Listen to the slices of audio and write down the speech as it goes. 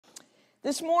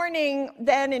This morning,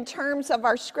 then, in terms of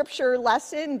our scripture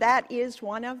lesson, that is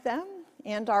one of them,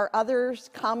 and our others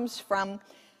comes from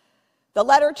the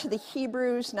letter to the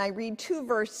Hebrews, and I read 2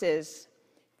 verses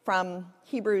from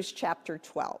Hebrews chapter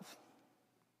 12.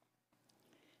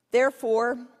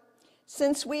 Therefore,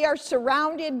 since we are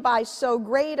surrounded by so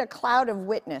great a cloud of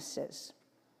witnesses,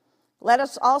 let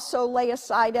us also lay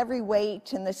aside every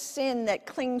weight and the sin that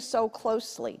clings so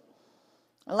closely,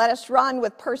 and let us run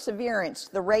with perseverance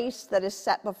the race that is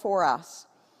set before us,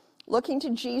 looking to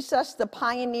Jesus, the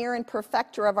pioneer and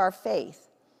perfecter of our faith,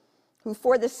 who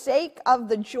for the sake of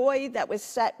the joy that was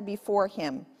set before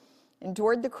him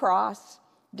endured the cross,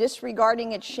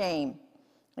 disregarding its shame,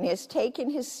 and he has taken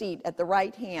his seat at the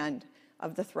right hand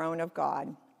of the throne of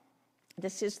God.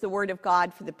 This is the word of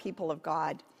God for the people of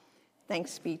God.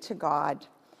 Thanks be to God.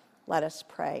 Let us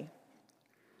pray.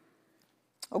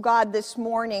 Oh God, this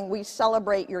morning we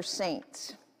celebrate your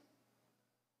saints.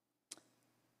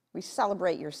 We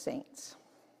celebrate your saints.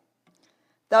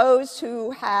 Those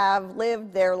who have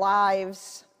lived their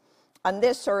lives on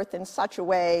this earth in such a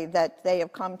way that they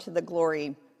have come to the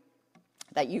glory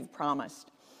that you've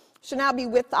promised. So now be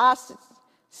with us,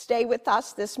 stay with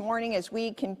us this morning as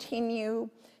we continue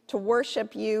to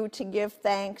worship you, to give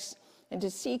thanks, and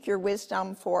to seek your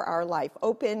wisdom for our life.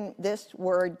 Open this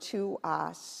word to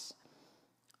us.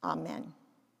 Amen.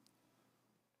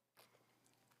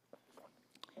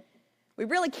 We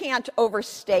really can't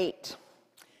overstate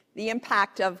the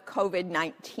impact of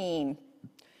COVID-19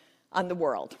 on the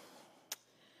world.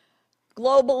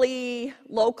 Globally,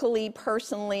 locally,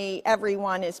 personally,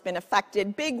 everyone has been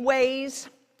affected. Big ways: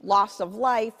 loss of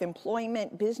life,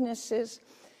 employment, businesses,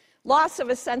 loss of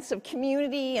a sense of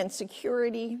community and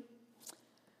security.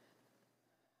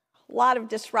 A lot of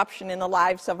disruption in the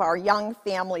lives of our young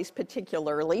families,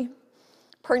 particularly,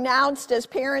 pronounced as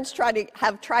parents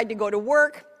have tried to go to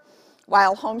work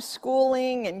while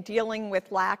homeschooling and dealing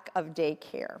with lack of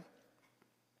daycare.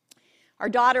 Our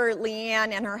daughter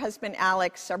Leanne and her husband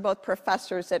Alex are both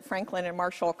professors at Franklin and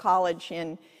Marshall College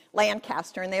in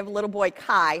Lancaster, and they have a little boy,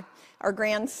 Kai, our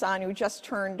grandson, who just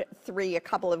turned 3 a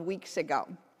couple of weeks ago.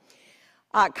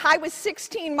 Kai was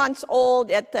 16 months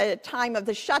old at the time of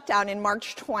the shutdown in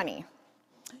March 20.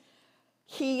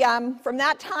 From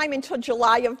that time until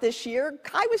July of this year,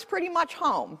 Kai was pretty much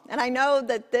home. And I know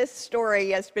that this story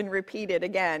has been repeated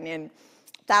again in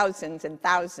thousands and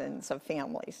thousands of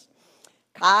families.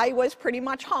 Kai was pretty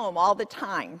much home all the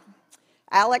time.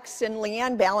 Alex and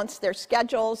Leanne balanced their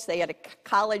schedules. They had a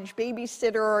college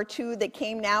babysitter or 2 that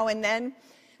came now and then.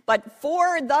 But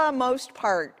for the most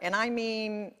part, and I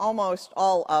mean almost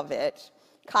all of it,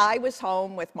 Kai was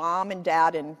home with mom and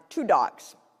dad and 2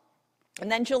 dogs. And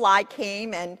then July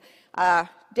came and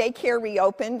daycare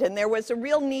reopened, and there was a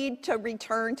real need to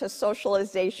return to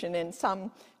socialization in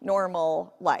some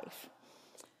normal life.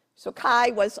 So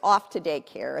Kai was off to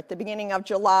daycare at the beginning of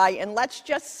July, and let's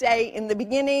just say in the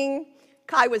beginning,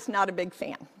 Kai was not a big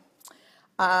fan.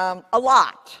 A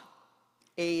lot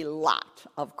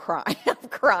of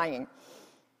crying,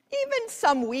 even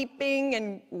some weeping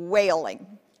and wailing.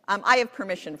 I have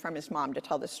permission from his mom to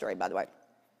tell this story, by the way.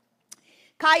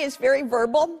 Kai is very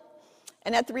verbal,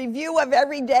 and at the review of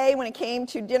every day when it came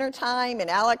to dinner time, and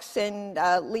Alex and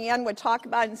Leanne would talk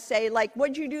about it and say, like,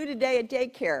 "What'd you do today at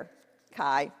daycare,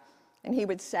 Kai?" And he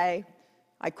would say,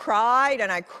 "I cried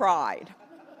and I cried."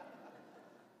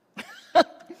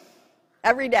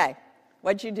 Every day.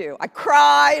 "What'd you do?" "I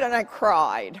cried and I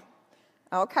cried."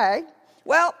 Okay.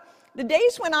 Well, the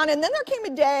days went on, and then there came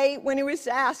a day when he was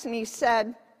asked, and he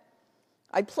said,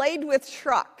 "I played with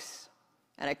trucks,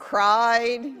 and I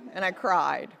cried and I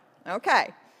cried."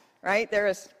 Okay, right?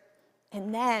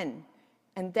 And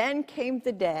then came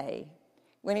the day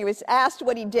when he was asked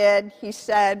what he did. He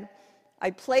said, "I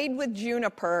played with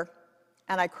juniper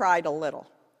and I cried a little."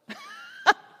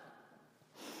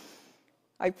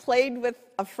 I played with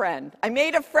a friend. I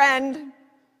made a friend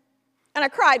and I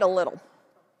cried a little.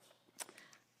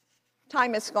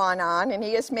 Time has gone on, and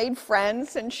he has made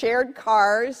friends and shared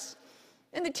cars,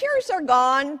 and the tears are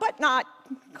gone, but not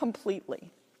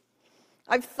completely.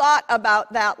 I've thought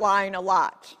about that line a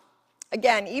lot.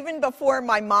 Again, even before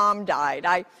my mom died,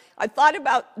 I thought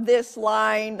about this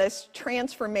line, this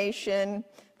transformation,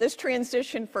 this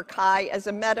transition for Kai as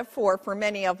a metaphor for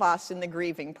many of us in the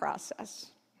grieving process.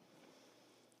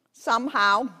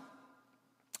 Somehow,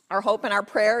 our hope and our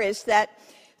prayer is that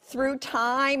through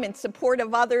time and support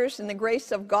of others and the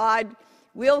grace of God,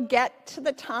 we'll get to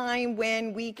the time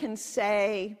when we can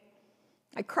say,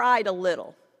 "I cried a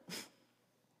little,"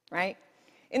 right?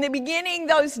 In the beginning,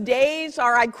 those days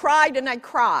are I cried and I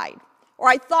cried, or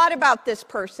I thought about this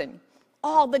person,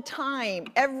 all the time,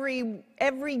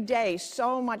 every day,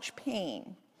 so much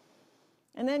pain.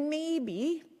 And then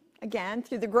maybe, again,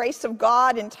 through the grace of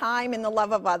God and time and the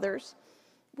love of others,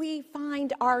 we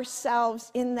find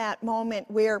ourselves in that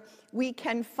moment where we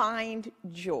can find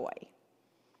joy.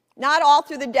 Not all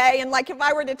through the day, and like if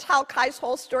I were to tell Kai's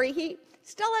whole story, he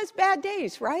still has bad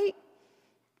days, right?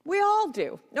 We all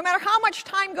do. No matter how much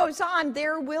time goes on,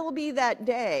 there will be that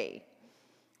day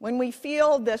when we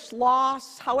feel this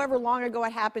loss, however long ago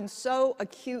it happened, so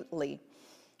acutely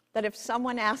that if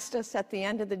someone asked us at the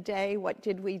end of the day, what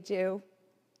did we do?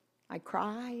 I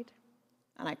cried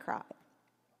and I cried.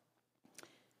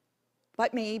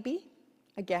 But maybe,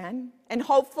 again, and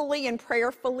hopefully and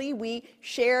prayerfully, we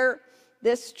share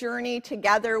this journey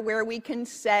together where we can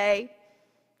say,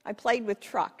 I played with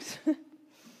trucks.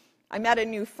 I met a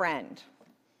new friend.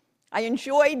 I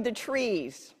enjoyed the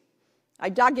trees. I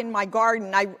dug in my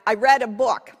garden. I read a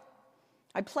book.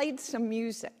 I played some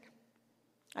music.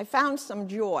 I found some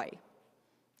joy.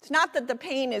 It's not that the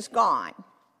pain is gone.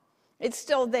 It's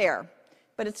still there,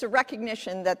 but it's a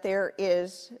recognition that there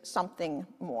is something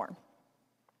more.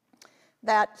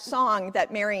 That song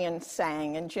that Marion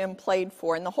sang and Jim played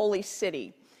for in the Holy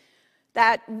City,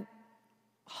 that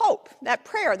hope, that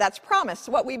prayer, that's promise.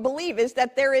 What we believe is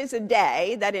that there is a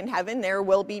day that in heaven there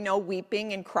will be no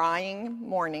weeping and crying,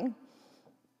 mourning.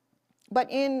 But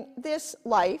in this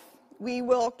life, we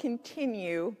will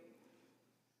continue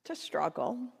to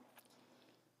struggle,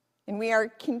 and we are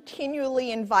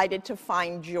continually invited to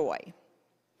find joy.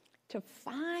 To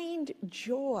find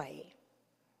joy.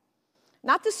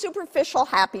 Not the superficial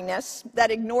happiness that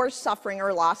ignores suffering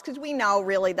or loss, because we know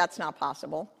really that's not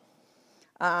possible.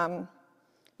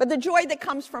 But the joy that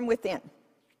comes from within,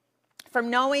 from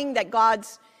knowing that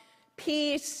God's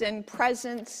peace and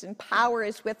presence and power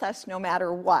is with us no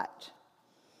matter what.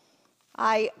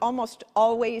 I almost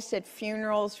always at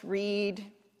funerals read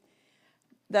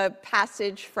the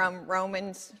passage from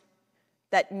Romans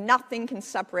that nothing can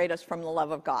separate us from the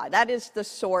love of God. That is the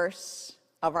source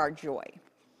of our joy.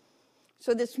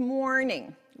 So this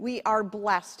morning, we are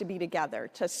blessed to be together,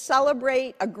 to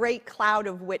celebrate a great cloud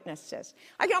of witnesses.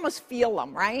 I can almost feel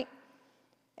them, right?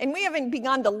 And we haven't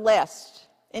begun to list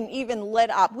and even lit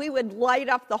up. We would light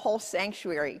up the whole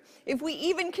sanctuary if we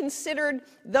even considered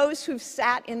those who've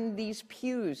sat in these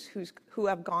pews who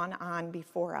have gone on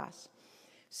before us.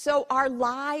 So our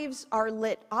lives are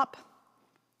lit up.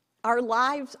 Our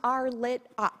lives are lit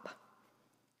up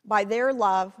by their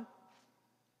love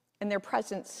and their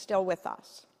presence still with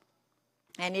us.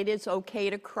 And it is okay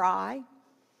to cry.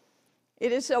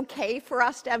 It is okay for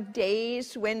us to have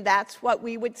days when that's what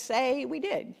we would say we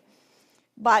did.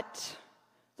 But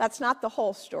that's not the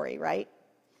whole story, right?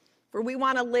 For we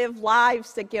want to live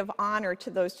lives that give honor to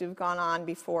those who've gone on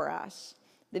before us.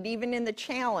 That even in the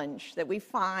challenge that we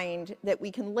find that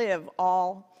we can live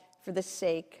all for the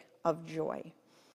sake of joy.